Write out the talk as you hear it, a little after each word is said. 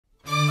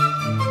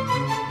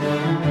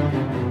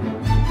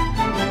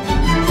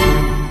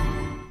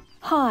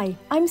Hi,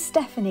 I'm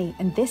Stephanie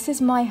and this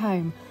is my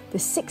home, the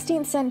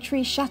 16th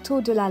century Chateau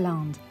de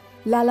Lalande.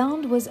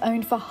 Lalande was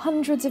owned for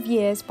hundreds of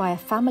years by a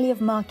family of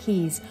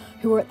marquises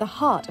who were at the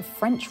heart of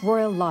French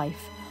royal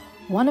life.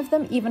 One of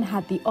them even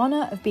had the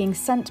honour of being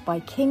sent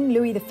by King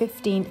Louis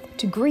XV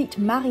to greet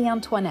Marie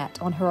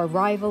Antoinette on her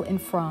arrival in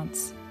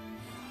France.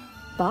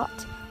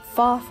 But,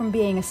 far from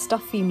being a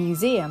stuffy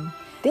museum,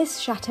 this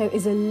chateau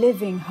is a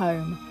living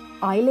home.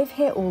 I live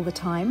here all the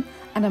time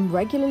and am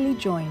regularly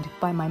joined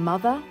by my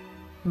mother,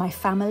 my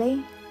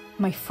family,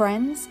 my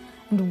friends,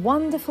 and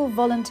wonderful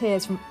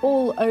volunteers from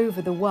all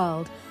over the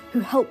world who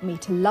help me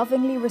to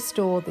lovingly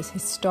restore this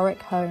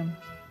historic home.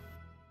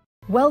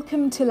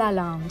 Welcome to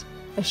Lalande,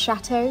 a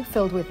chateau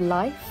filled with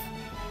life,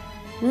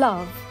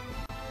 love,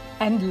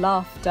 and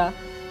laughter.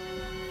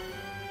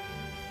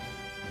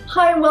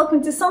 Hi and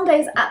welcome to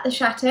Sundays at the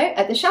Chateau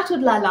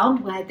de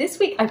Lalande, where this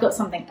week I've got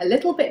something a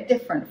little bit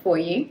different for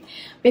you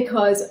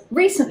because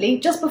recently,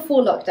 just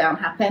before lockdown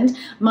happened,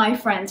 my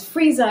friends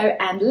Friso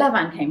and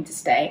Levan came to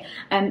stay.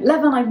 And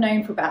Levan I've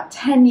known for about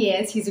 10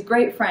 years, he's a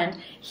great friend.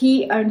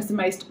 He owns the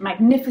most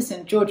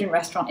magnificent Georgian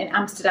restaurant in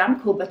Amsterdam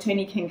called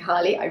Batoni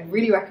Khinkali. I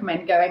really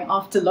recommend going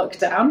after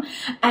lockdown.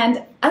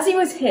 And as he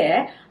was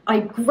here, I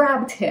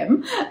grabbed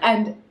him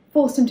and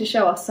forced him to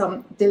show us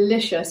some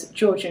delicious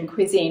Georgian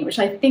cuisine, which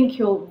I think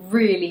you'll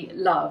really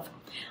love.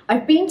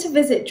 I've been to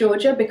visit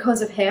Georgia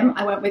because of him.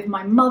 I went with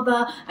my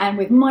mother and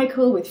with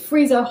Michael, with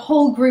Friso, a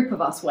whole group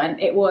of us went.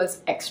 It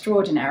was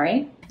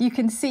extraordinary. You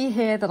can see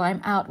here that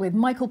I'm out with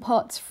Michael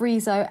Potts,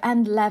 Friso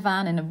and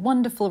Levan in a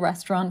wonderful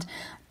restaurant.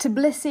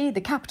 Tbilisi,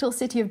 the capital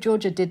city of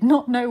Georgia, did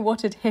not know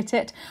what had hit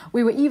it.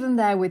 We were even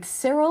there with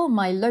Cyril,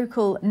 my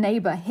local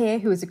neighbour here,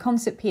 who is a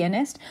concert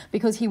pianist,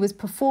 because he was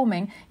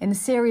performing in the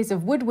series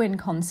of woodwind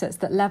concerts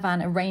that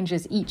Levan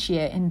arranges each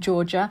year in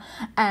Georgia.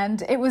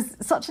 And it was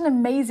such an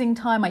amazing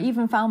time. I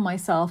even found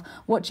myself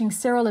watching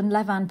Cyril and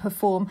Levan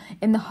perform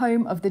in the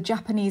home of the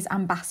Japanese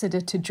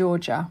ambassador to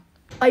Georgia.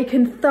 I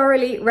can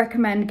thoroughly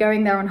recommend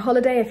going there on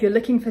holiday if you're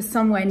looking for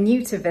somewhere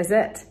new to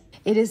visit.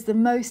 It is the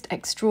most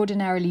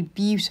extraordinarily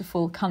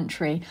beautiful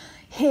country.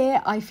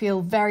 Here I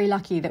feel very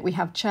lucky that we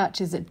have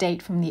churches that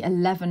date from the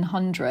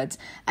 1100s,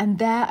 and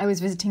there I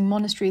was visiting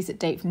monasteries that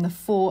date from the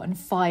 400s and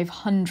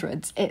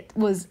 500s. It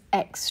was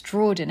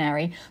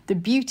extraordinary. The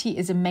beauty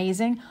is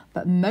amazing,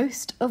 but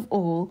most of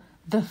all,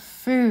 the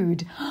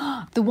food.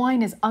 The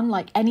wine is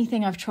unlike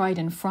anything I've tried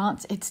in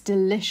France. It's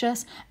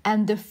delicious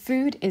and the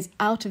food is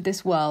out of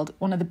this world.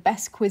 One of the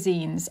best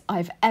cuisines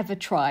I've ever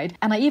tried.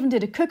 And I even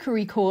did a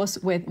cookery course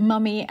with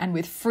Mummy and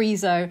with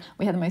Friso.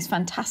 We had the most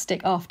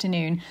fantastic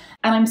afternoon.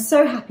 And I'm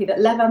so happy that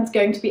Levan's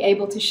going to be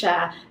able to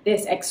share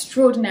this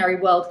extraordinary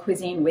world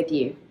cuisine with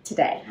you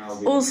today.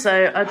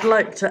 Also, I'd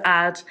like to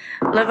add,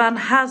 Levan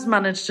has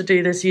managed to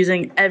do this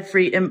using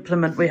every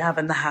implement we have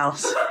in the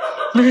house.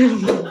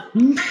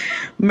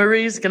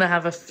 Marie's gonna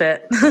have a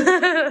fit.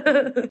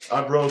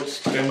 I brought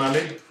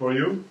temale for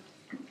you.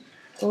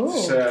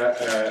 It's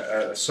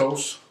a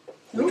sauce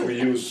which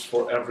we use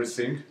for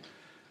everything.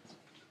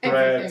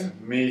 Bread,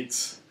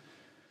 meat,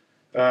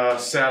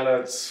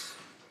 salads,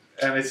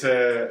 and it's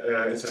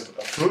a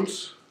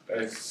fruit.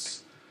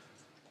 It's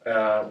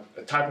a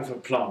type of a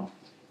plum.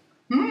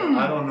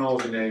 I don't know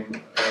the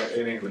name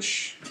in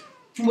English.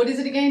 What is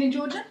it again in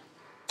Georgian?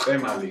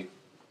 Temale.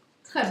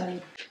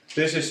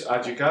 This is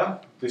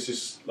ajika. This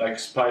is like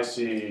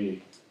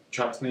spicy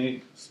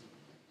chutney.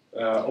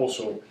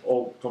 Also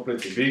all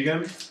completely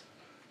vegan.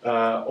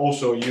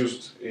 Also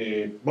used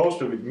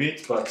mostly with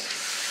meat, but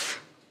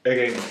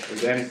again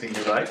with anything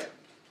you like.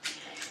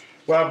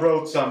 Well, I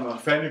brought some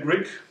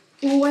fenugreek.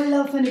 Oh, I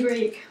love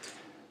fenugreek.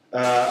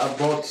 I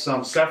brought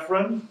some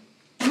saffron.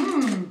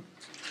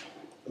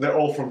 They're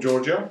all from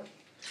Georgia.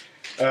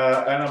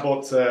 And I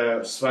bought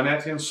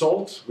Svanetian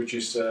salt, which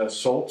is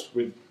salt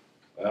with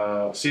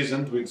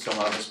seasoned with some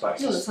other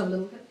spices. Well, let's have a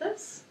little bit of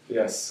this.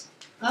 Yes.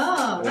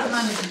 Oh, that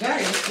man is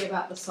very lucky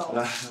about the salt.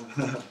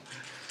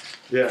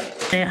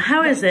 Yeah.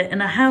 How is it in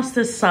a house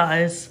this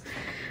size?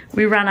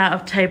 We ran out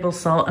of table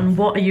salt, and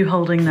what are you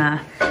holding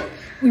there?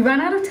 We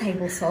ran out of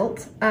table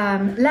salt.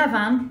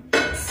 Levan,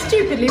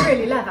 stupidly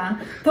really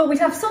Levan, thought we'd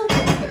have salt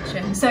in the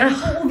kitchen, so we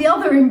bought all the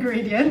other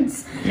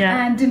ingredients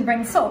and didn't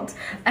bring salt,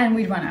 and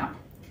we'd run out.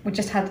 We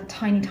just had a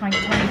tiny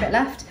bit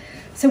left.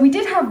 So we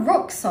did have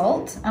rock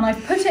salt, and I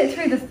put it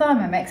through the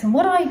Thermomix, and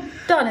what I've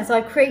done is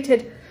I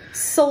created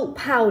salt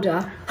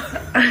powder.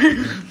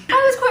 I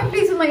was quite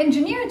pleased with my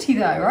ingenuity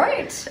though,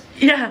 right?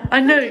 Yeah, I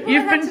know.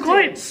 You've been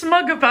quite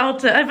smug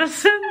about it ever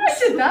since. I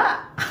did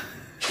that.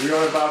 We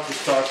are about to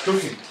start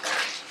cooking.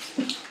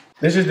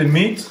 This is the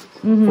meat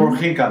for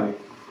khinkali.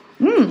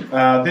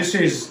 This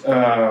is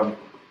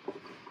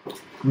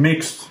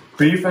mixed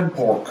beef and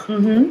pork,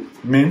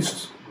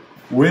 minced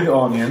with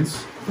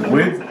onions,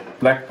 with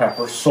black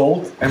pepper,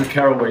 salt and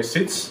caraway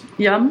seeds.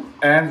 Yum.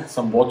 And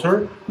some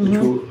water, which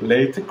will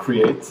later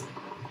create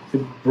the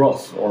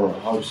broth, or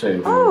how to say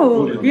it.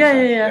 Oh,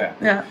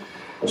 yeah.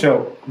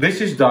 So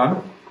this is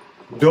done.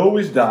 Dough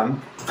is done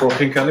for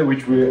khinkali,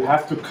 which we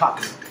have to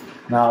cut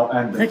now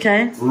and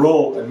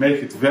roll and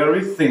make it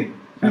very thin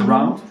and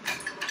round.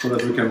 so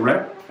that we can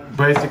wrap.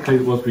 Basically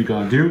what we're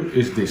gonna do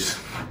is this.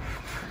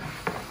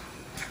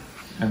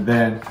 And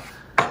then,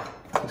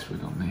 this we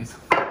don't need.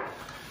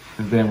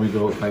 And then we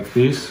go like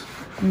this.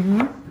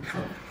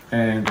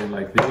 And go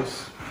like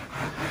this.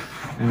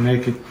 And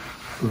make it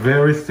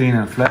very thin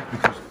and flat,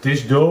 because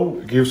this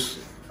dough gives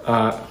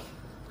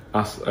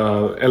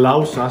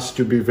allows us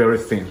to be very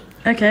thin.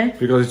 Okay.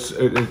 Because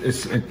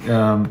it's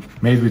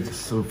made with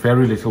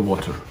very little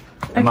water,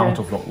 amount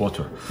of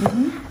water.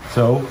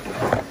 So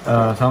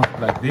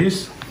something like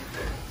this,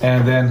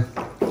 and then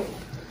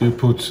you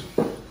put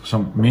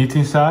some meat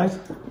inside.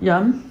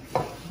 Yum.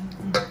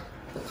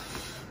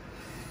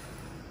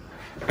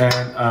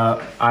 And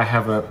I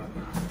have a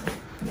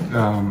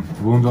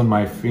wound on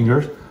my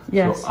fingers.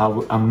 Yes.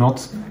 So I'm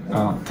not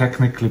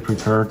technically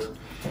prepared to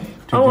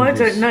do I this.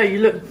 don't know. You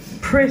look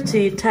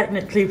pretty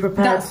technically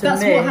prepared to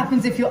That's me. what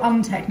happens if you're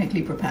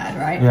untechnically prepared,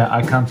 right? Yeah,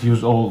 I can't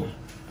use all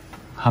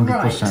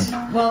 100%.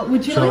 Right. Well,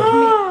 would you like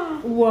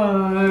me?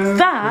 Whoa.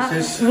 That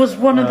was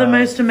one of the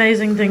most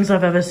amazing things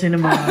I've ever seen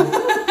in my life.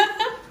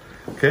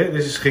 Okay,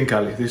 this is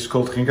Khinkali. This is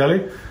called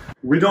Khinkali.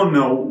 We don't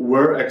know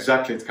where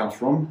exactly it comes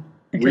from.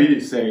 Okay. We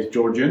say it's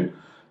Georgian,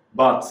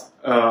 but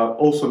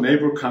also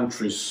neighbor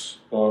countries,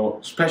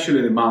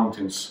 especially the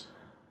mountains,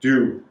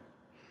 do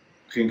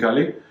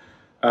Khinkali.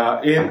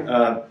 In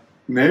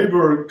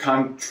neighbor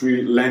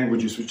country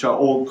languages, which are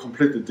all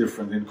completely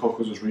different in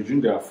Caucasus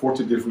region, there are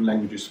 40 different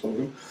languages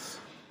spoken.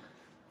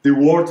 The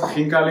word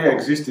Khinkali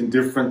exists in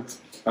different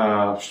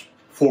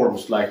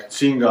forms, like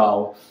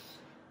Chingal,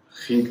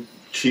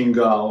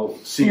 Chingal,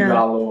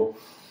 Singalo,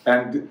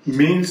 and it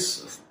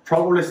means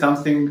probably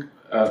something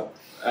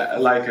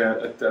like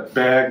a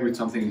bag with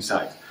something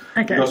inside.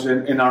 Okay. Because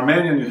in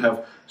Armenian you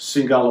have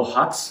Singalo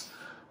huts,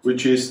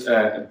 which is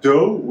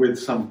dough with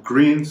some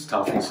green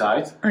stuff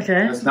inside.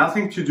 Okay. It has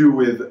nothing to do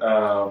with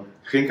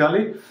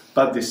Khinkali,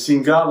 but the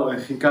Singalo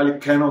and Khinkali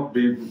cannot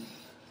be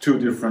two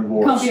different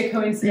words. Can't be a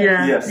coincidence.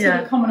 Yeah. Yes.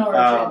 It's a common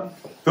origin.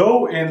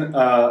 Though in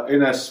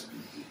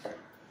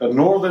a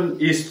northern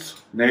east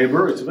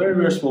neighbor, it's a very,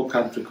 very small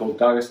country called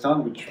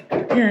Dagestan, which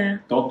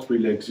not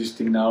really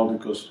existing now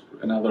because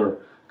another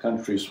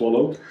country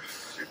swallowed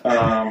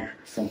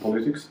some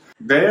politics.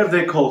 There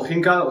they call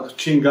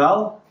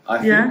Chingal, I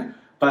think,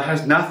 but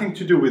has nothing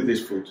to do with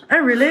this food. Oh,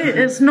 really?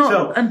 It's not.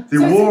 So,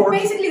 So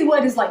basically the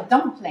word is like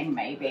dumpling,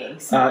 maybe.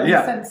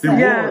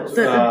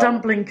 The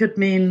dumpling could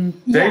mean.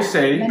 They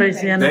say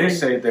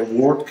basically the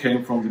word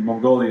came from the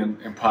Mongolian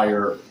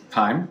Empire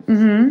time,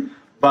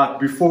 but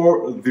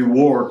before the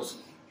word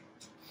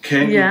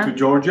came into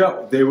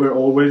Georgia, they were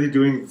already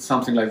doing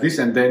something like this,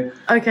 and then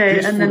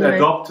this food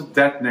adopted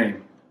that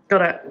name.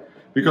 Got it.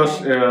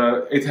 Because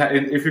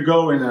if you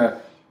go in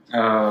a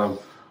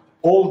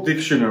old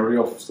dictionary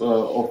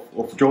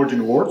of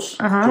Georgian words,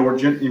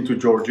 Georgian into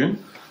Georgian,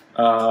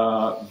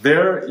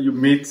 there you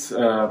meet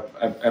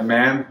a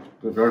man,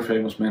 a very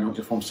famous man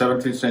from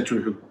 17th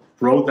century who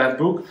wrote that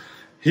book.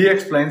 He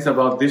explains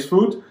about this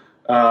food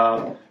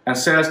and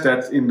says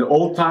that in the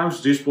old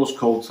times this was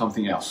called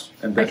something else,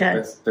 and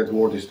that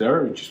word is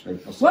there, which is maybe.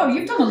 Well,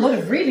 you've done a lot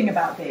of reading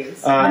about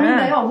these. I mean,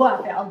 they are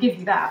worth it. I'll give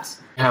you that.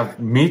 We have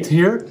meat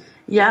here.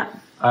 Yeah.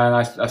 And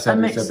I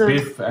said it's a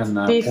beef and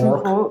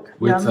pork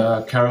with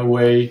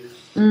caraway,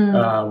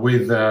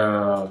 with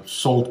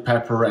salt,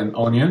 pepper, and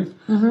onion.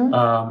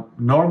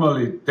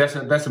 Normally,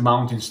 that's a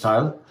mountain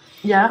style.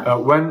 Yeah.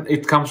 When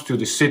it comes to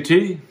the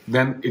city,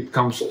 then it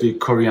comes the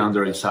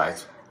coriander inside.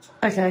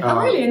 Okay. Oh,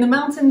 really? In the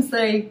mountains,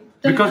 they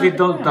don't because it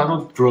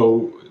doesn't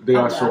grow. They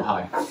are so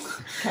high.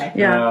 Okay.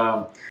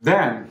 Yeah.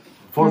 Then,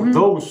 for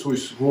those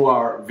who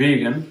are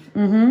vegan,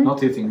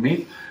 not eating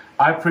meat,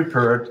 I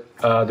prepared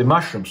the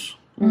mushrooms.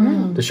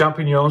 The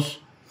champignons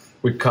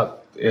we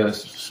cut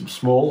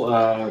small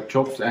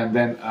chops, and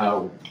then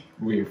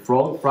we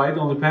fried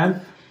on the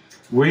pan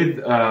with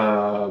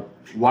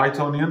white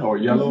onion or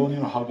yellow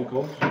onion, or how do you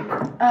call it?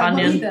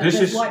 Onion. This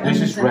is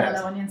red.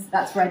 Yellow onions.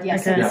 That's red.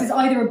 Yes. Okay. So this is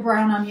either a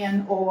brown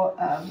onion or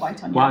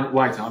white onion.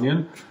 White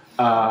onion,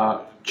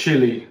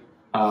 chili,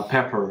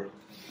 pepper,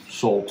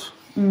 salt,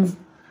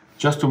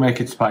 just to make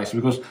it spicy.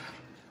 Because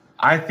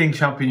I think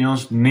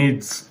champignons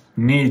need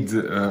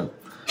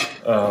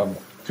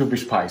to be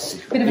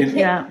spicy.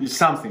 It's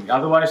something.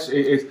 Otherwise,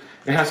 it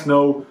has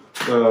no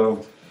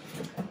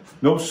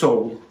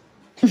soul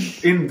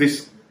in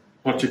this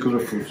particular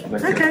fruit.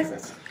 Okay.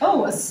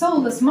 Oh, a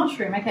soulless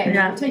mushroom. Okay,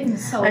 we're taking the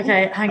soul.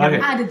 Okay, hang on.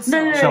 Added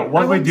soul. No. So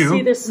what we do,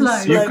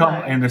 you come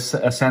mo. in the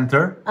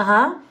center,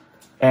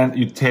 and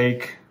you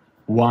take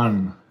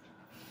 1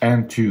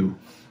 and 2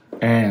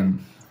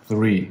 and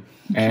 3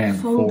 and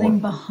 4. Folding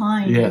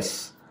behind.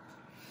 Yes.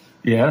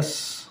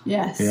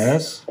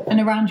 And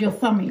around your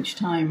thumb each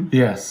time.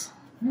 Yes.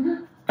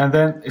 And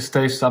then it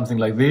stays something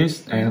like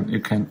this, and you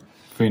can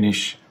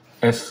finish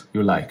as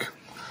you like.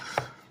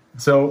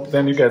 So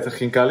then you get the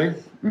Khinkali.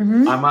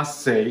 I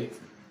must say,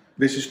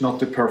 this is not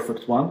the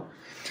perfect one,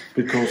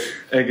 because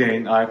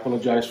again, I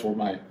apologize for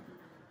my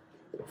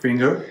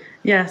finger.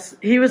 Yes,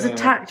 he was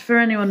attacked, for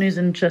anyone who's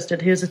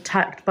interested, he was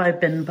attacked by a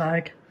bin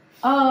bag.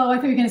 Oh, I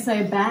thought you were going to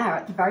say a bear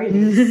at the very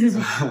least.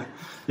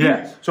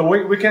 Yeah. So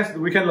we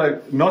can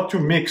like not to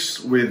mix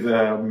with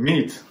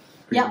meat.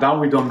 Yep. Now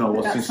we don't know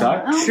what's That's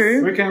inside. something else.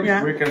 True. We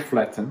can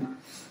flatten.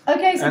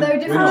 Okay, so And there are we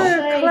different know.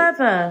 Oh, shapes.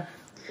 clever.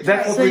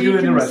 That's what So we do you in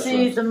the can restaurant.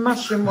 see the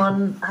mushroom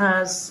one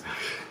has,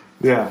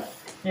 Yeah.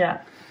 yeah.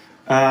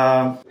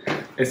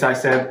 As I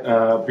said,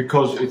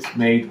 because it's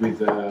made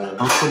with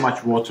not so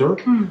much water,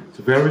 it's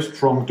a very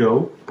strong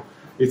dough.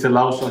 It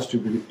allows us to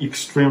be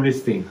extremely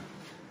thin.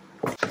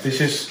 This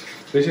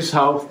is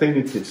how thin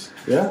it is.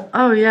 Yeah.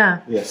 Oh yeah.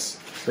 Yes.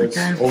 So it's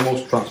Okay.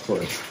 almost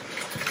transparent.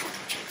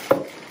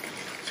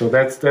 So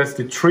that's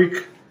the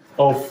trick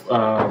of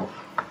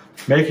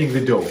making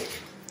the dough.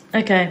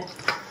 Okay.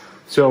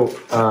 So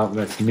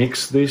let's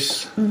mix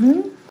this.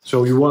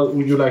 So what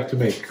would you like to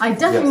make? I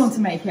definitely Yes. want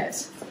to make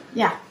it.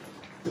 Yeah.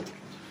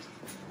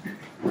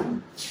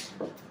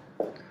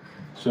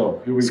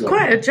 So here we go.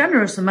 Quite a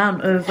generous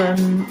amount of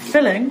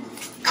filling.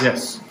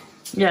 Yes.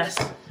 Yes.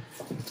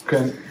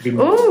 Can be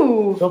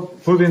Ooh. So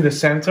put in the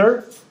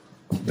center.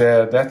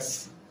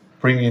 That's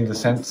bringing the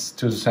sense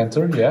to the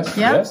center. Yes.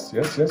 Yeah.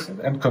 Yes.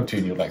 And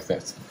continue like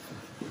that.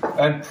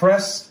 And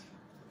press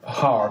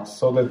hard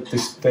so that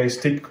they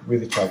stick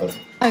with each other.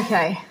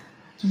 Okay.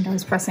 I think I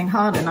was pressing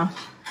hard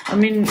enough. I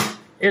mean,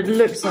 it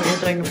looks like you're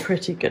doing a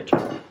pretty good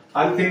job.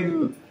 I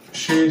think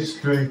she's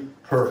doing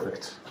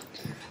perfect.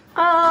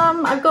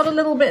 I've got a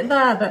little bit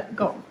there that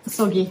got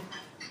soggy.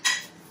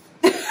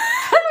 How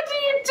do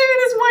you do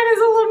this? Mine is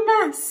all a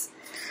mess.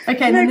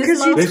 Okay, No, then 'cause this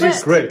you last This bit.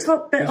 is great.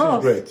 Top bit This off.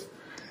 is great.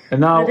 And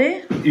now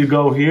Ready? you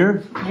go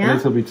here Yeah. a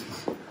little bit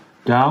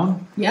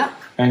down Yeah.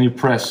 and you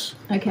press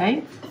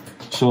Okay.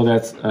 so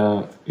that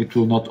it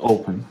will not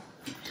open.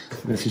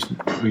 This is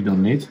we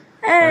don't need.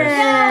 Hey.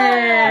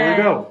 There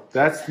we go.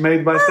 That's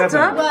made by done.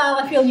 Stefan. Well,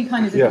 I feel you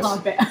kind of did Yes. the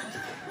hard bit.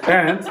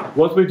 And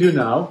what we do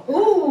now,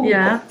 Ooh.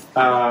 Yeah.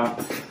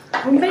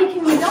 We're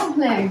making the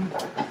dumpling.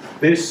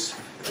 this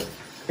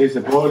is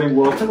the boiling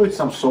water with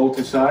some salt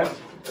inside.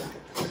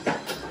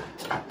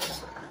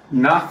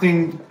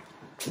 Nothing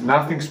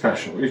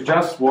special. It's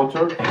just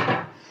water,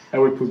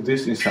 and we put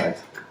this inside.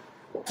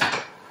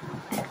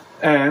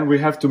 And we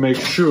have to make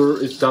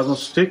sure it doesn't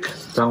stick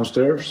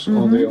downstairs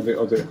on the.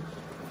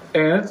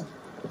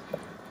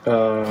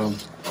 And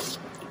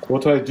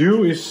what I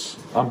do is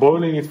I'm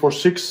boiling it for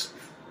 6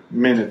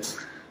 minutes.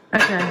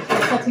 Okay.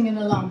 Setting an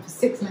alarm for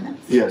 6 minutes.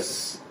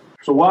 Yes.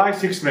 So why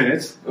 6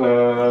 minutes?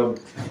 Why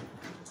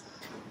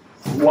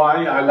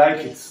I like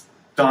it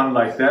done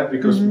like that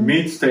because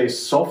meat stays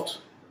soft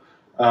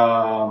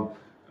and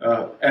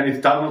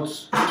it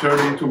does not turn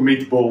into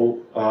meatball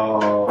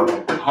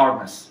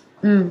hardness.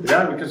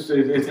 Yeah, because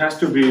it has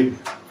to be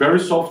very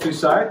soft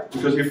inside.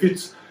 Because if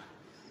it's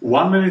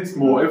 1 minute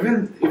more,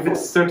 even if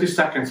it's 30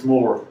 seconds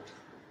more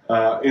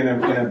in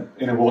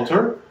a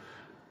water,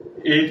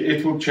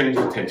 it will change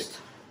the taste.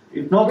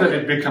 It's not that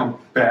it becomes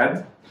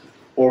bad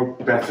or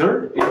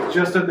better, it's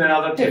just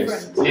another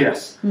taste. Different.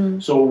 Yes.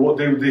 So what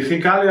the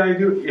Khinkali I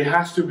do, it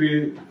has to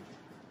be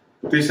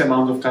this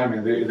amount of time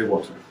in the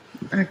water.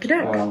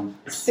 Okay.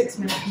 6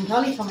 minute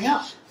Khinkali coming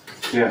up.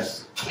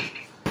 Yes.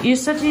 You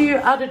said you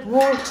added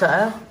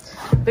water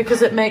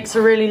because it makes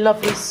a really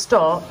lovely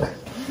stock.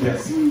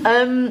 Yes.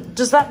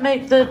 Does that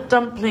make the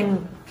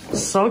dumpling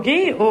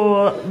soggy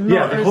or not?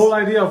 Yeah, the whole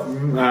idea of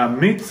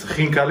meat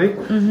Khinkali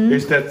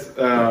is that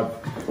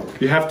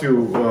you have to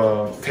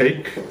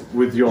take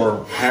with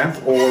your hand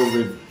or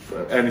with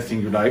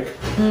anything you like.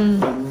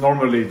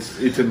 Normally it's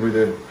eaten with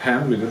a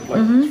hand, with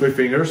like 3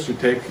 fingers. You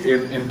take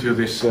it into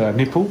this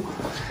nipple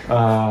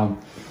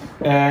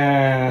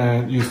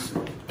and you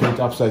put it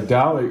upside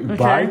down, you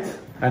bite,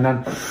 and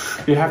then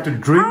you have to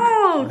drink.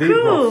 Oh, the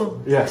cool.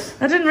 broth. Yes.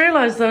 I didn't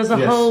realise there was a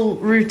Yes. whole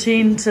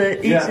routine to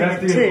eating Yeah,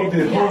 that's it the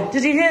too. whole.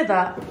 Did you hear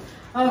that?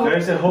 Oh,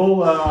 There's a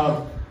whole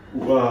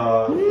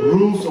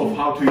rules of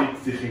how to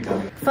eat the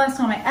Khinkali. first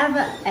time I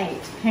ever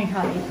ate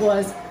Khinkali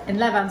was in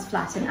Levan's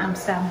flat in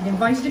Amsterdam. He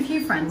invited a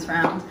few friends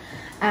round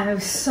and it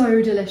was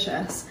so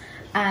delicious.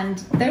 And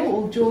they were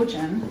all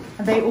Georgian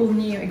and they all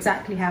knew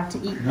exactly how to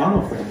eat them. None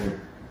of them were.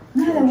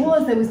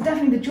 No, there was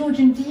definitely the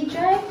Georgian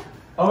DJ.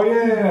 Oh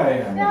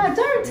yeah. Yeah,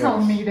 don't tell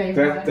Yes. me they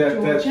That-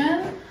 weren't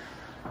Georgian.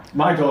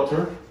 My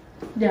daughter.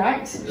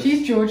 Right,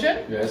 she's Georgian.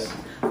 Yes.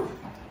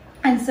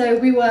 And so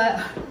we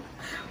were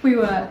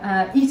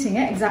eating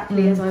it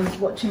exactly as I was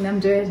watching them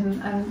do it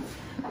and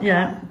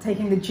Yeah.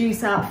 taking the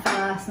juice out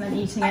first and then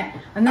eating it.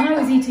 And then I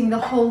was eating the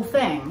whole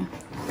thing,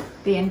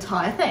 the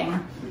entire thing.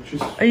 Which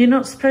is Are you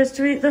not supposed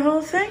to eat the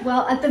whole thing?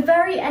 Well, at the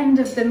very end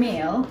of the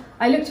meal,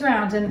 I looked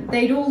around and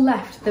they'd all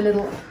left the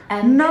little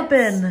end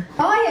Nubbin. bits.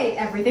 I ate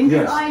everything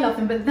because Yes. I love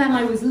them, but then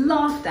I was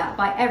laughed at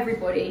by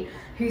everybody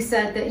who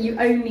said that you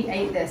only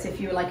ate this if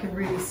you were like a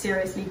really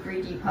seriously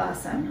greedy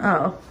person.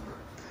 Oh.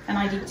 and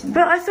I'd eaten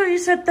But it. I thought you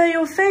said they're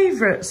your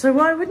favourite, so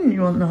why wouldn't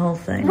you want the whole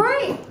thing?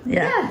 Right.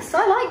 Yeah. Yes,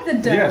 I like the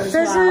dough. Yes. As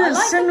There's well. I a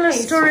like similar the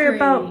story pastry.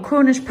 about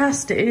Cornish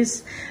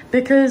pasties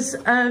because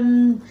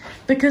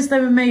they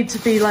were made to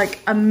be like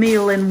a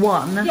meal in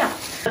one. Yeah.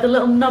 The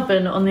little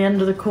nubbin on the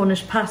end of the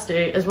Cornish pasty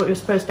is what you're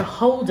supposed to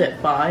hold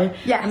it by.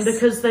 Yes. And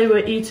because they were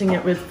eating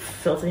it with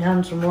filthy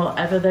hands from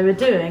whatever they were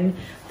doing,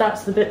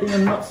 that's the bit that you're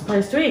not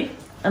supposed to eat.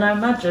 And I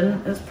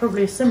imagine it's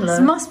probably similar.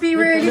 It must be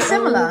with the really little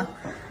similar.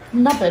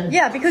 Nubbin.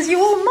 Yeah, because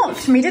you all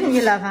mocked me, didn't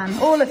you, Levan?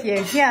 All of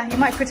you. Yeah, you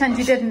might pretend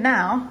you didn't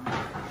now.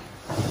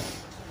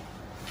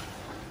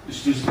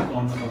 It's just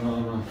on.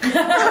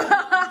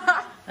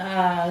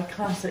 Ah,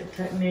 classic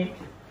technique.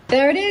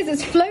 There it is.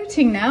 It's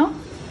floating now.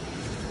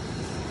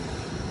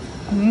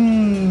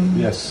 Mmm.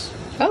 Yes.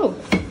 Oh,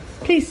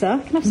 please, sir.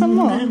 Can I have some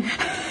more? I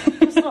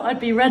thought I'd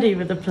be ready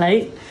with the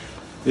plate.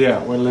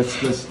 Yeah. Well, let's.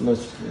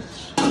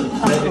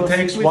 It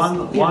takes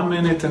one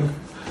minute and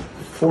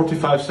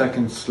 45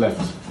 seconds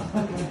left.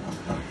 Okay.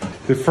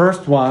 The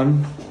first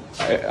one,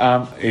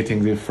 I'm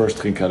eating the first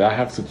khinkali. I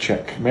have to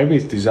check. Maybe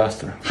it's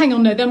disaster. Hang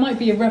on, no, there might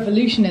be a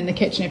revolution in the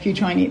kitchen if you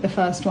try and eat the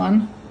first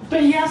one.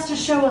 But he has to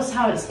show us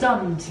how it's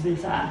done, to be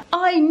fair.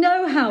 I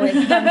know how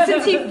it's done.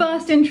 Since he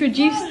first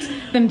introduced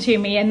them to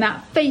me in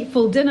that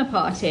fateful dinner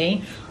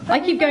party, I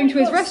keep going to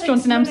his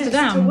restaurant in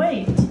Amsterdam.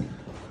 Wait.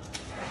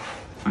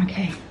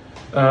 Okay.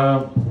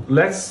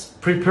 Let's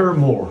prepare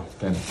more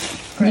then.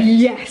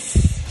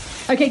 Yes.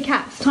 Okay,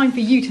 Kat, it's time for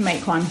you to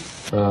make one.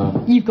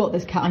 You've got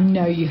this, Kat. I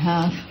know you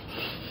have.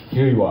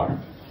 Here you are.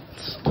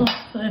 Stop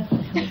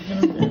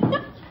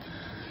it.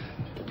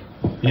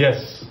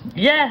 Yes.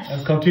 Yes.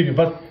 And continue,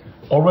 but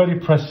already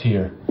press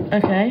here.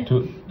 Okay.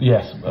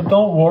 Yes, but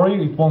don't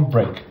worry, it won't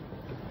break.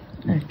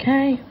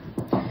 Okay.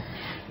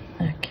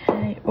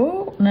 Okay.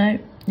 Oh, no.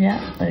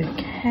 Yeah,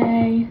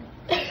 okay.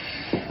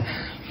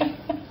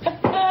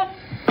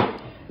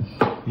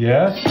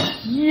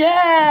 Yes.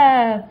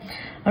 Yeah!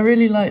 I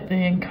really like the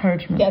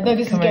encouragement. Yeah, though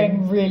this is coming.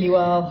 going really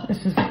well.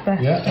 This is the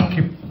best. Yeah, and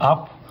keep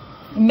up.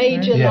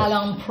 Major Yes.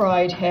 Lalande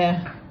pride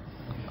here.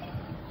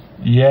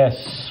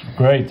 Yes,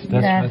 great.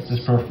 Yes.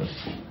 That's perfect.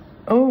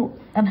 Oh,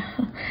 and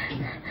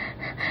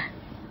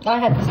I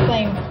had the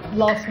same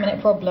last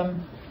minute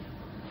problem.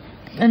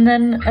 and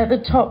then at the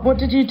top, what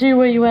did you do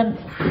where you went?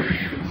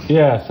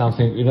 Yeah,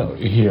 something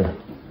here.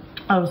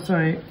 Oh,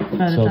 sorry.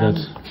 Further So down.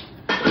 that.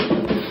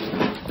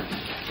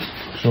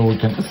 So we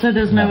can. So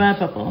there's no air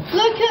bubble.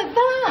 Look at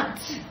that!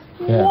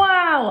 Yeah.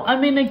 Wow! I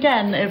mean,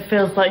 again, it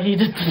feels like he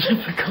did the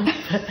difficult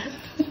bit.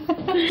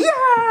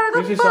 Yeah,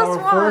 the This is first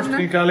our first one.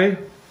 khinkali.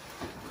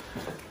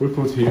 We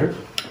put here,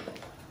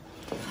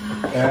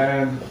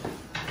 and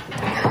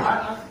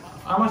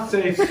I must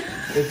say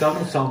it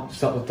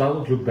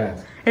doesn't look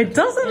bad. It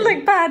doesn't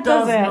look bad,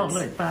 does it? not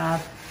look bad.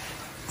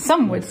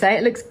 Some would say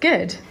it looks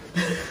good.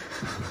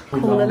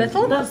 Cool a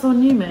little. That's the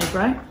one you made,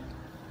 right?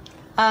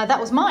 That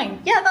was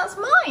mine. Yeah, that's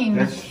mine.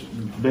 That's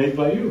made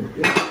by you.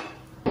 Yeah.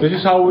 This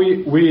is how we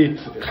eat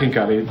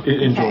khinkali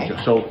in Okay.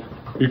 Georgia. So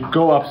you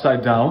go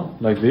upside down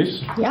like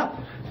this. Yep.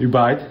 You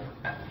bite.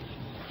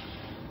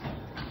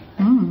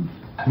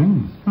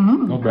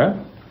 Not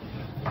bad.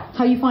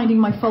 How are you finding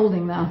my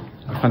folding there?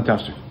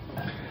 Fantastic.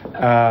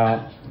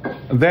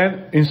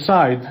 Then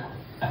inside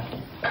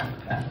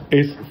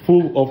is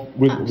full of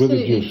with the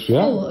juice,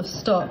 yeah. Full of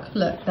stock.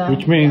 Look there.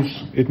 Which means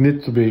it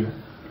needs to be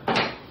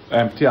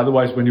empty.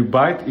 Otherwise, when you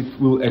bite, it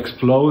will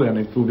explode and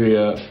it will be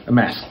a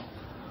mess.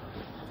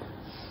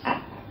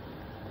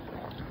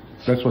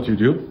 That's what you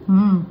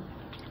do.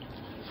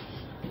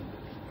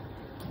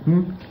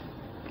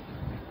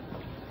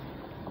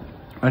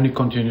 And you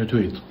continue to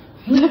eat.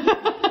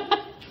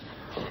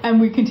 And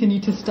we continue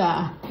to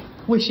stare,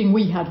 wishing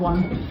we had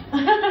one.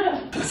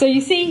 So you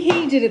see,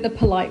 he did it the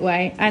polite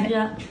way, and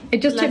Yeah.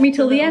 it just took Left me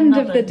till the the little end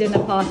of the nubbin.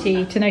 dinner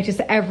party to notice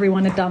that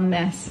everyone had done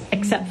this,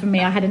 except for me.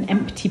 I had an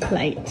empty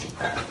plate.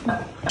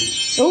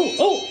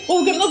 Oh,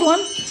 we've got another one.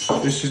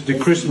 This is the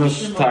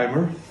Christmas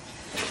timer.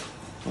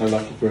 I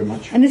like it very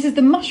much. And this is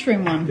the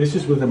mushroom one. This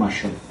is with the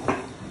mushroom.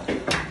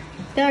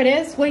 There it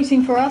is,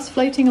 waiting for us,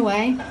 floating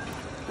away.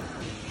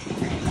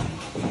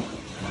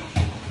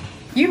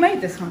 You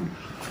made this one.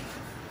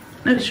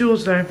 It's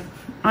yours, though.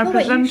 I feel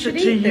like you present should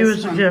it to eat you this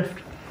as a one. gift.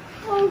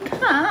 Oh,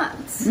 Kat.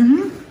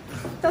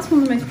 That's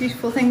one of the most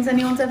beautiful things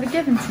anyone's ever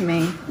given to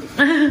me.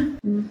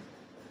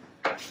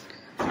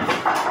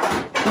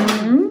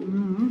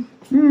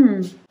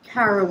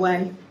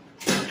 Caraway.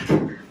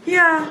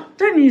 Yeah,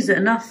 don't use it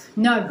enough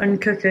No. when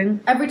cooking.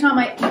 Every time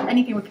I eat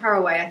anything with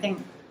caraway, I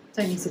think,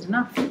 don't use it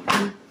enough.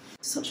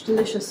 Such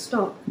delicious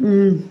stock.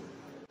 I'm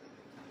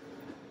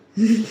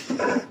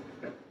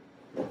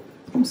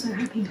so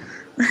happy.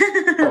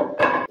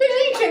 He's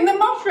eating the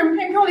mushroom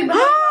Khinkali.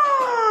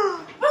 Oh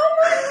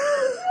my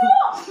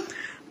God!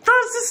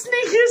 That's the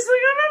sneakiest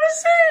thing I've ever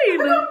seen!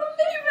 I can't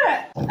believe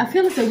it! I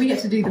feel as though we get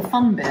to do the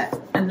fun bit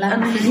and Levan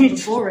And does you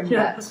the boring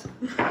yeah. bit.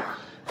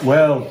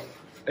 Well,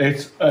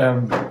 it's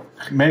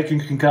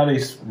making khinkali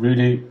is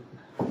really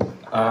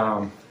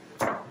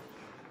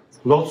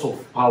lots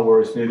of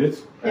power is needed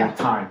and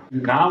time.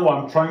 Now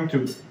I'm trying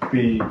to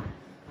be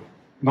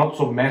not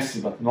so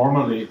messy, but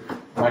normally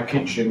my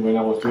kitchen when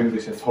I was doing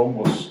this at home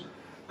was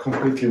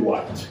completely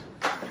white.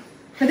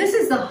 But this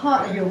is the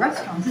heart of your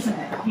restaurant, isn't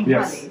it? Khinkali?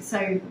 Yes.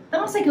 So that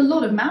must take a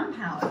lot of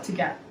manpower to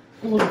get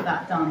all of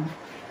that done.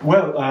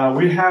 Well,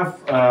 we have,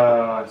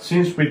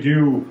 since we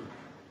do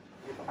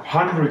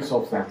hundreds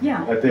of them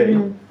a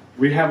day,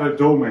 we have a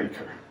dough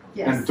maker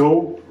and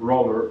dough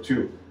roller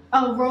too.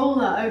 Oh,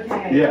 roller,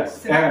 okay.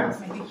 Yes. So that must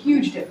make a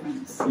huge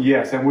difference.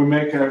 Yes, and we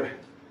make a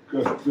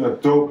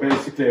dough,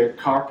 basically a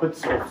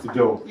carpet of the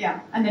dough. Yeah,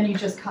 and then you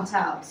just cut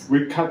out.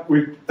 We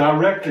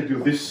directly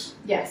do this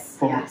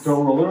from the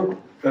dough roller,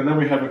 and then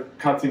we have a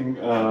cutting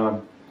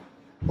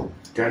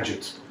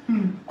gadget.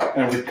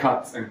 And we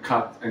cut and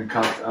cut and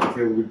cut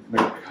until we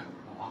make a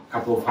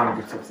couple of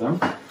hundreds of them.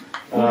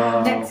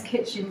 Next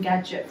kitchen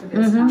gadget for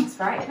this house,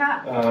 right,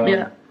 Kat?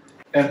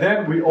 And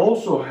then we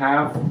also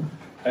have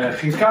a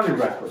Khinkali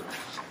wrapper.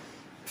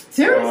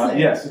 Seriously?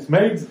 Yes, it's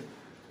made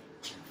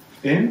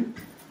in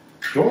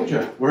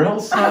Georgia. Where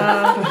else?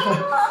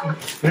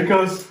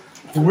 Because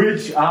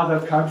which other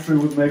country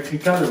would make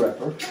Khinkali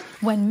wrapper?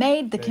 When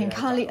made, the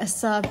Khinkali are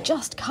served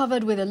just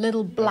covered with a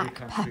little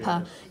black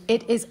pepper.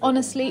 It is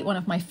honestly one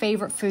of my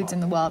favourite foods in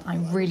the world. I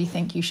really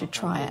think you should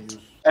try it.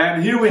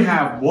 And here we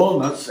have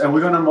walnuts, and we're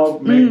gonna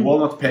make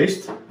walnut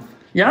paste.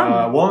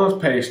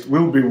 Walnut paste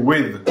will be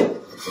with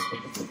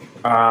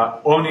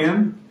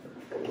onion,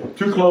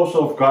 2 cloves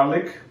of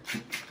garlic.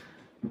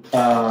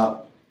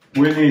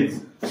 We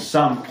need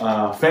some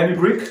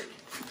fenugreek.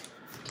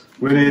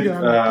 We need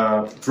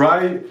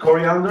dry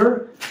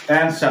coriander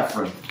and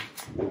saffron.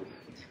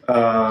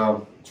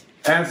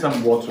 And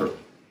some water.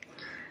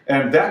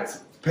 And that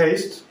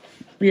paste,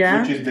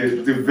 which is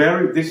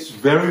this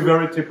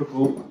very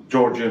typical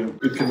Georgian,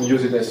 you can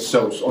use it as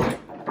sauce on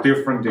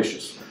different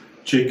dishes.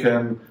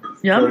 Chicken,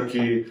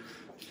 turkey,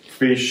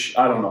 fish,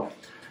 I don't know.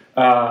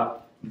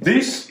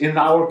 This, in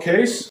our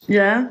case,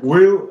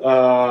 will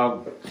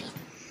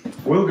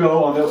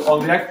go on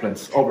the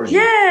eggplants, aubergine.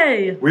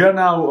 Yay! We are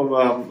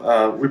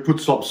now, we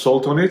put some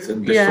salt on it,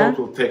 and the salt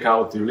will take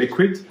out the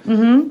liquid.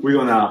 We're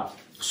gonna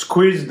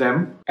squeeze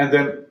them, and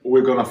then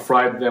we're gonna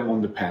fry them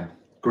on the pan,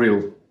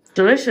 grill.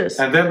 Delicious.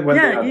 And then when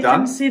they are done, you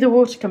can see the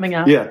water coming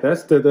out. Yeah,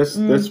 that's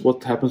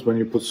what happens when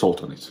you put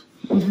salt on it.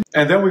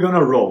 And then we're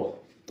gonna roll.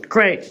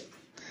 Great.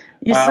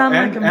 You sound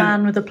like a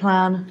man with a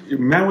plan.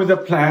 Man with a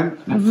plan.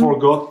 I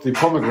forgot the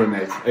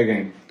pomegranate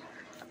again.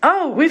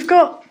 Oh, we've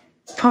got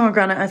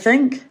pomegranate, I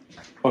think.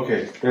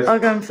 Okay, I'll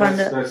go and find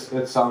it.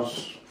 That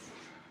sounds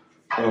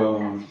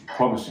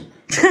promising.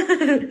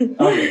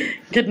 Okay.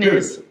 Good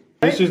news.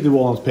 This is the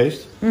walnut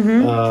paste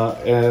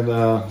and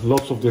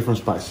lots of different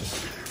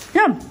spices.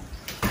 Yeah.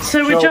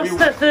 So we're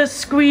just at the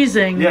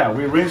squeezing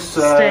we rinse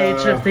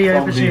stage of the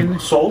aubergine. The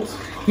salt.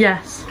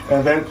 Yes.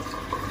 And then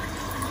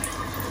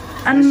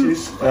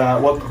this is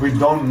what we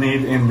don't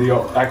need in the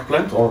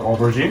eggplant or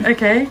aubergine.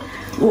 Okay.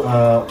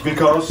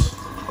 Because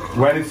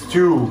when it's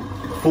too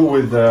full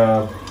with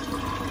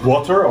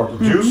water or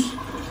the juice,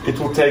 it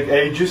will take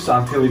ages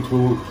until it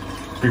will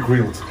be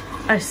grilled.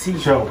 I see.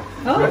 So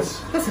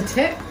that's a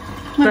tip.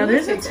 That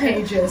is it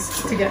takes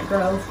ages to get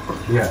grilled.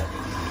 Yeah.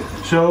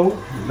 So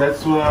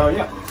that's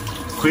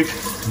quick,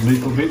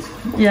 little bit.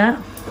 Yeah.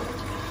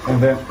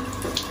 And then,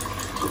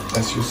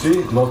 as you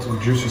see, lots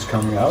of juice is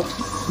coming out.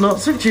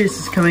 Lots of juice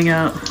is coming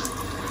out.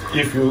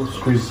 If you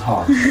squeeze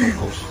hard, of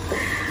course.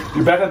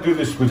 You better do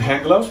this with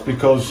hand gloves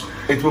because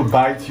it will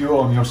bite you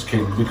on your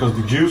skin, because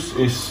the juice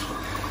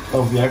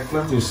of the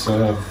eggplant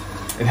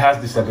it has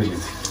this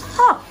ability.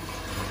 Oh,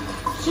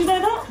 did you know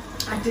that?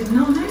 I did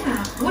not know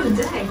that. What a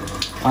day.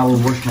 I will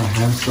wash my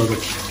hands so that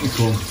it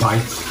won't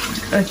bite.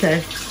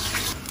 Okay.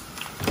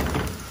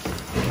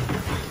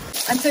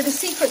 And so the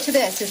secret to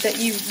this is that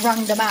you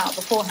wrung them out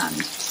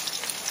beforehand.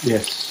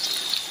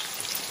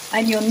 Yes.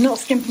 And you're not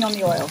skimping on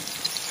the oil.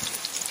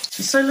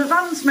 So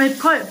Levan's made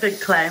quite a big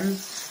claim.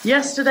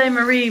 Yesterday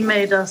Marie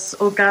made us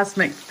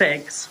orgasmic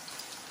figs.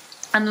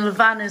 And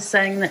Levan is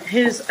saying that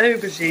his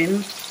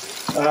aubergine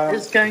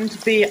is going to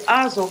be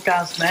as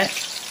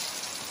orgasmic.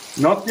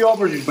 Not the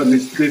aubergine, but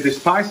the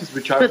spices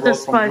which I brought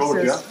from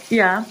Georgia.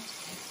 Yeah.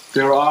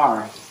 There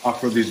are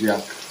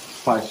aphrodisiac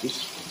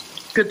spices.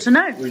 Good to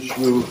know. Which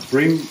will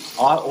bring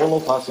all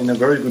of us in a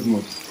very good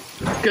mood.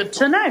 Good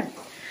to know.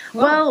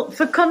 Well,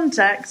 for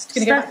context,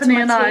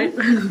 Stephanie and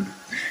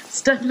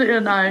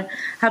I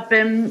have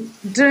been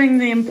doing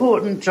the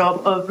important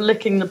job of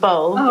licking the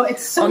bowl on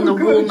the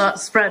walnut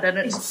spread, and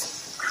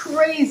it's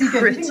crazy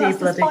good. Pretty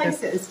bloody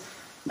good.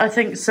 I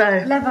think so.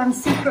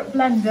 Levan's secret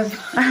blend of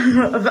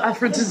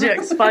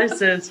aphrodisiac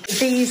spices.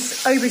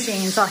 These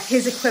aubergines are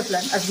his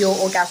equivalent of your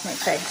orgasmic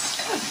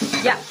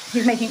figs. Yeah,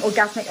 he's making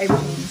orgasmic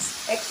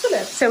aubergines.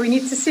 Excellent. So we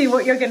need to see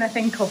what you're going to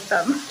think of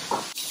them.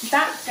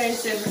 That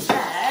goes over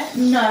there.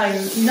 No.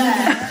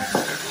 There.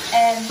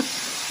 And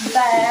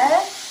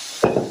there.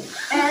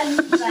 And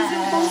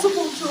there.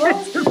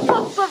 It's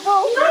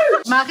impossible.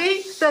 No.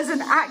 Marie, there's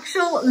an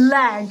actual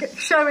leg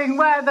showing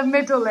where the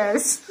middle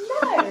is.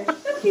 No,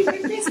 look, you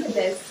can miss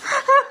this.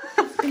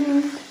 What are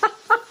you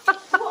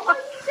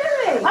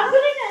doing? I'm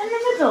putting it in the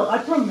middle, I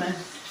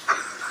promise.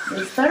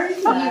 It's very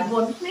fair. You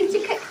want me to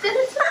cook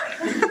dinner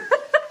tonight?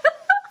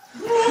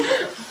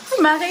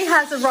 Marie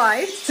has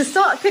arrived to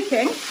start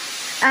cooking,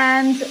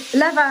 and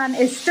Levan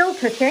is still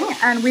cooking,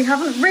 and we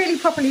haven't really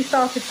properly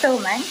started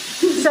filming,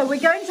 so we're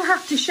going to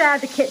have to share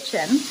the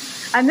kitchen,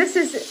 and this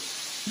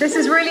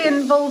is really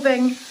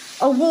involving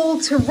a wall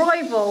to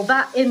rival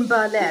that in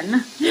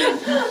Berlin.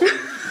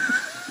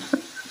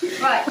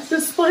 Right. The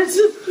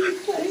spices.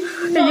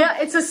 Yeah,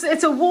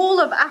 it's a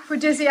wall of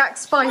aphrodisiac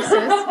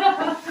spices.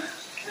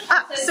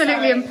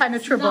 Absolutely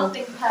impenetrable.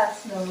 Nothing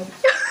personal.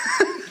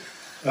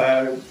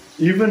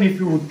 Even if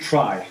you would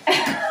try,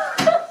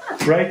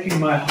 breaking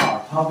my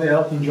heart. How the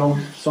Elton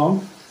John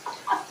song?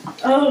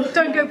 Oh,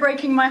 don't go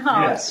breaking my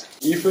heart. Yes.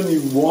 Even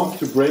if you want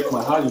to break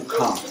my heart, you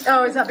can't.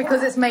 Oh, is that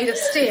because it's made of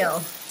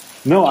steel?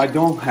 No, I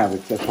don't have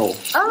it at all.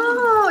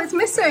 Oh, it's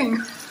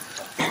missing.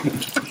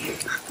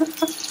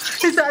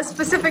 Is that a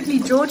specifically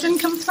Georgian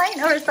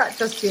complaint, or is that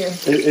just you?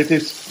 It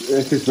is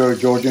very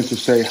Georgian to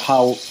say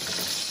how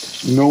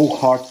no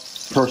heart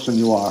person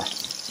you are.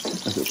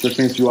 That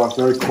means you are a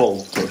very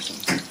cold person.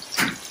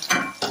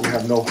 You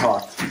have no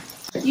heart.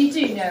 You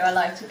do know I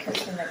like to cook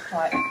in the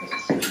quiet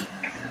kitchen.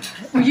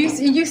 Are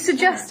you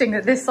suggesting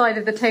that this side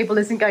of the table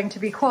isn't going to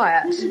be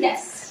quiet?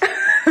 Yes.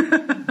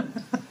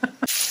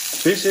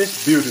 This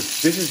is beautiful.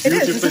 This is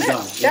beautifully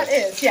done. That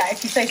is, yeah.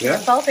 If you say so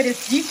yourself, it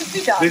is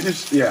beautifully done. This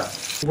is, yeah.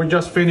 We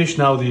just finished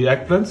now the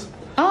eggplant.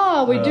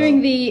 Ah, we're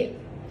doing the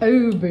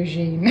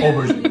aubergine.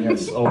 Aubergine,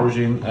 yes,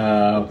 aubergine.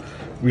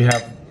 We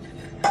have,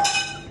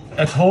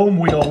 at home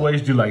we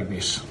always do like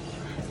this.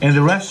 In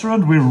the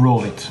restaurant we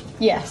roll it.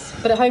 Yes,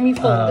 but at home you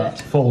fold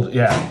it. Fold,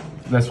 yeah.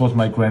 That's what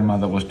my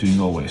grandmother was doing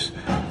always.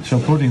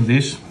 So putting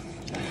this.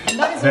 And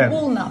that is a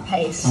walnut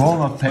paste.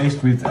 Walnut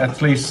paste with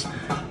at least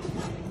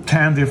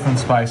 10 different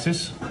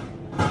spices.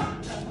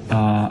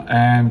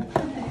 And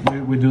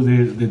we do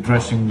the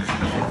dressing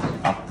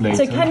up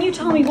later. So can you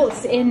tell me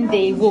what's in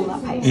the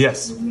walnut paste?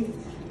 Yes.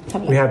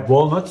 We have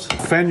walnuts,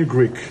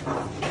 fenugreek,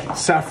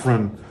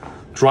 saffron,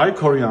 dry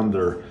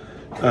coriander,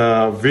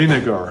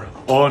 vinegar,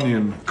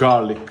 onion,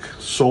 garlic,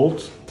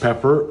 salt,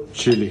 pepper,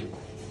 chili,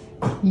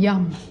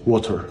 Yum.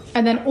 water.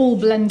 And then all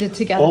blended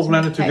together. All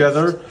blended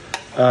together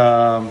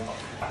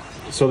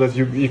so that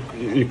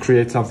you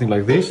create something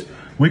like this.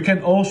 We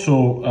can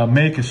also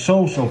make a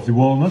sauce of the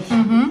walnut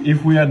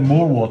if we add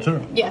more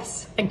water.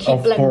 Yes, and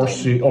keep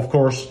blending. Of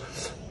course,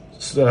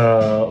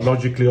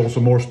 logically also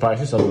more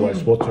spices,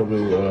 otherwise water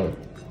will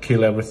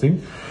kill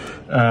everything.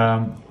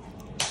 And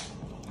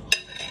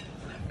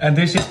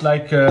this is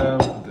like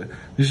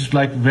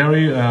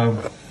very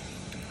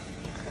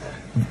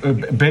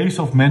base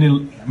of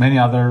many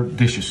other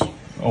dishes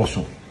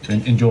also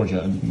in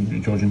Georgia,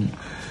 Georgian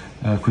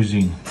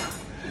cuisine.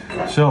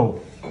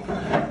 So.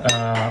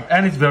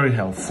 And it's very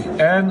healthy,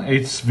 and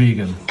it's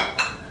vegan,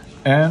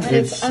 and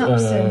it's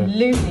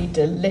absolutely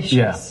delicious.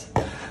 Yeah,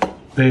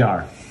 they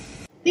are.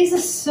 These are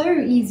so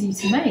easy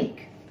to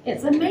make.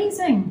 It's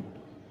amazing.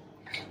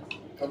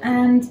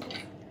 And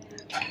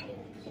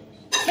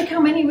look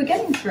how many we're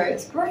getting through.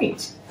 It's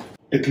great.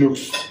 It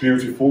looks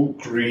beautiful,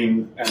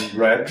 green and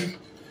red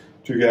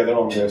together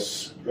on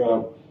this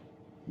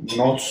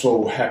not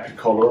so happy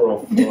color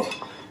of.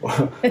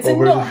 It's a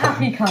not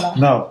happy color.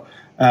 No.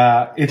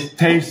 It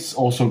tastes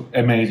also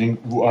amazing.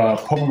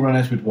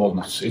 Pomegranates with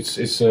walnuts.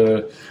 It's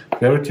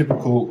very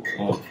typical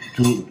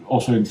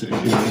also in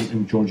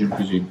Georgian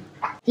cuisine.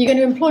 You're going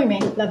to employ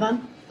me,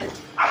 Levan?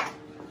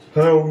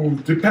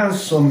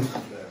 Depends on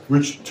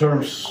which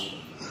terms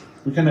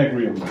we can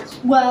agree on that.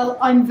 Well,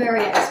 I'm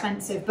very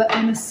expensive, but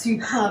I'm a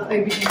superb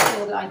aubergine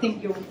folder. I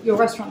think your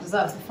restaurant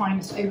deserves the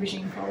finest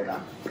aubergine folder.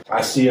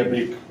 I see a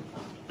big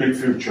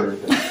future in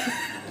this.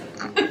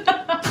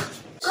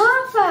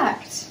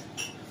 Perfect.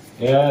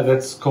 Yeah,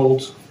 that's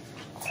called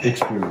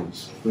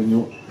experience. When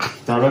you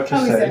directly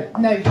How is say... it?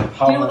 No. Do you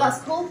know what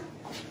that's called?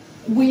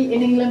 In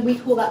England, we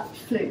call that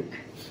fluke.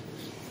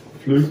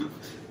 Fluke?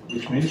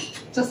 Which means?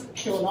 Just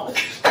pure luck.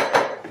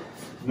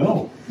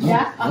 No.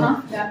 Yeah?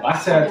 No. Yeah. I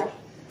said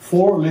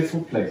 4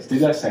 little plates.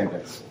 Did I say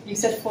that? You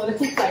said 4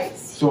 little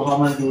plates. So how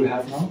many do we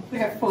have now? We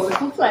have 4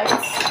 little plates.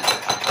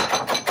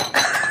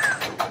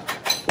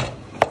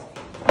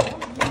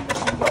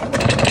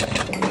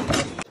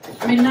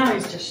 I mean, now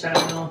he's just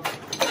showing off.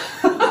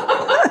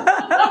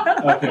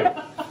 Okay.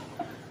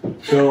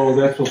 So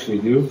that's what we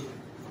do.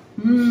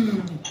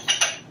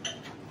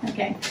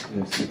 Okay.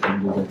 Yes, you can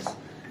do that.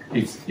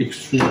 It's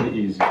extremely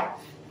easy. Are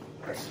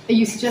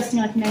you suggesting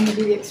I can only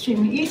do the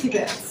extremely easy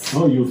bits?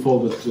 No, you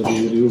fold it,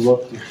 you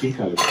work the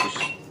Khinkali, which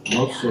is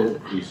not so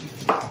easy.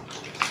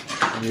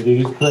 And you do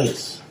these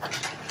plates.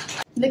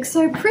 It looks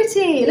so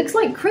pretty. It looks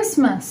like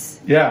Christmas.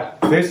 Yeah,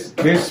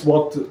 this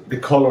what the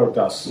color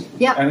does.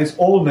 Yeah. And it's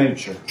all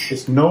nature.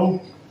 It's no...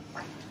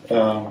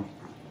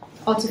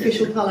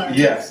 Artificial colour.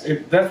 Yes,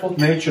 that's what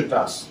nature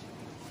does,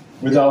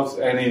 without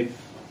any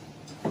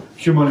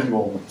human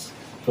involvement.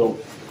 So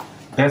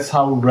that's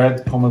how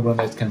red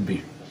pomegranate can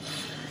be.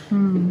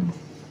 And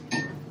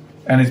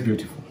it's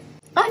beautiful.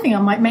 I think I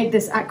might make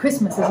this at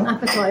Christmas as an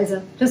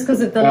appetizer, just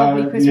because of the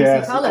lovely Christmassy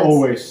yes, colours.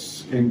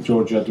 Always in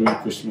Georgia during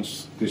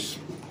Christmas. This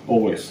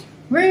always.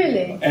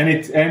 Really?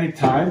 Any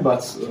time,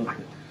 but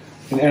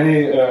in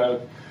any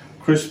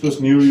Christmas,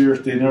 New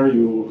Year's dinner,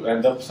 you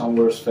end up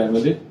somewhere's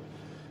family.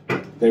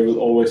 They will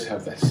always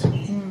have this.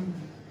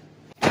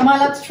 Am I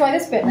allowed to try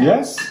this bit now?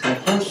 Yes,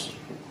 of course.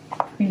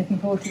 I've been looking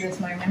forward to this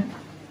moment.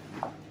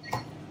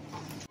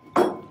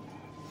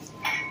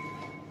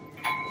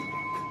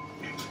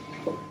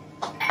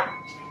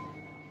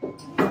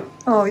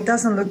 Oh, it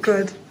doesn't look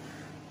good.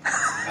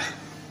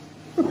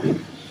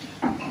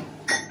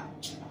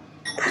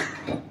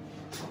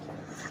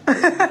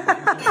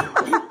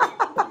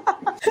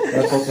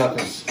 That's what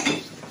happens.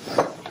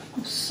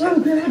 So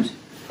good.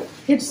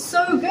 It's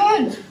so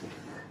good.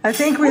 I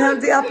think we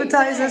have the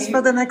appetizers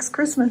for the next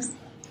Christmas.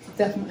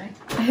 Definitely.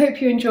 I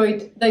hope you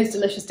enjoyed those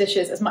delicious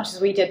dishes as much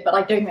as we did, but I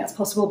don't think that's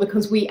possible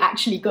because we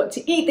actually got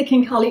to eat the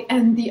khinkali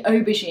and the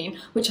aubergine,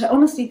 which I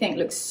honestly think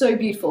looks so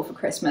beautiful for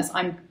Christmas.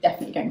 I'm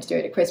definitely going to do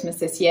it at Christmas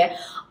this year.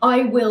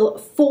 I will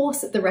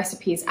force the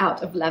recipes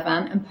out of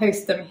Levan and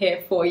post them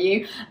here for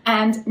you.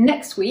 And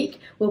next week,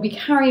 we'll be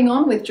carrying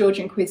on with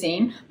Georgian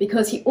cuisine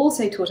because he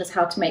also taught us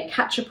how to make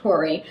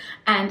khachapuri.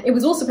 And it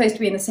was all supposed to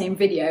be in the same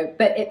video,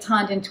 but it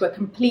turned into a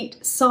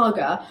complete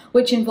saga,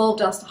 which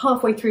involved us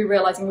halfway through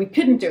realizing we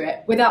couldn't do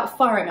it without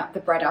firing up the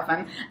bread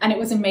oven, and it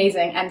was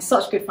amazing and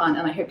such good fun,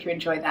 and I hope you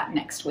enjoy that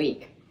next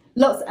week.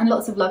 Lots and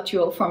lots of love to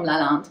you all from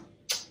Lalande.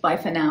 Bye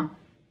for now.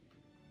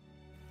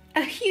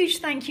 A huge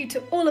thank you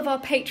to all of our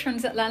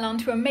patrons at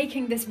Lalande who are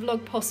making this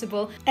vlog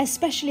possible,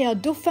 especially our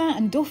Dauphin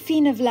and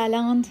Dauphine of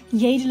Lalande,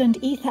 Yadel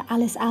and Ether,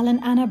 Alice Allen,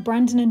 Anna,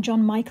 Brandon and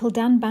John Michael,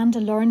 Dan Bander,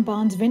 Lauren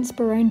Barnes, Vince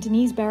Barone,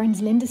 Denise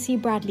Behrens, Linda C.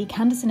 Bradley,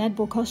 Candice and Ed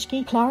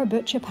Borkoski, Clara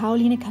Butcher,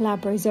 Paulina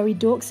Calabro, Zoe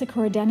Dork,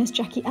 Sakura Dennis,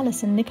 Jackie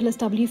Ellison, Nicholas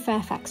W.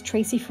 Fairfax,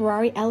 Tracy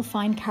Ferrari, Elle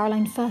Fine,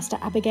 Caroline Förster,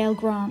 Abigail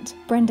Grant,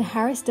 Brenda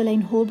Harris,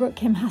 Delane Holbrook,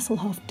 Kim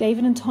Hasselhoff,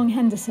 David and Tong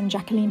Henderson,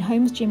 Jacqueline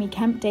Holmes, Jimmy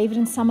Kemp, David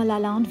and Summer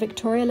Lalande,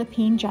 Victoria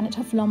Lapine, Janet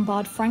Huff Lombard,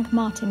 Frank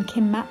Martin,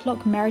 Kim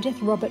Matlock, Meredith,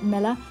 Robert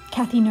Miller,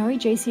 Kathy Norrie,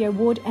 JC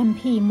Award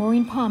MP,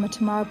 Maureen Palmer,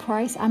 Tamara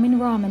Price, Amin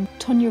Rahman,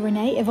 Tonya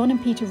Renee, Yvonne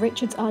and Peter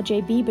Richards,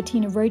 RJB,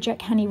 Bettina Rojek,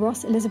 Hanny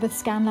Ross, Elizabeth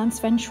Scanlan,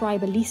 Sven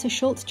Schreiber, Lisa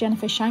Schultz,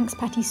 Jennifer Shanks,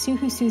 Patty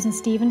Suhu, Susan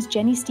Stevens,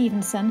 Jenny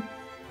Stevenson,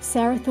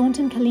 Sarah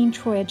Thornton, Colleen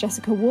Troyer,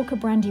 Jessica Walker,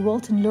 Brandy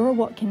Walton, Laura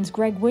Watkins,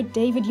 Greg Wood,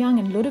 David Young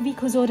and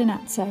Ludovico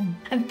Zordinazzo.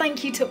 And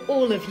thank you to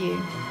all of you.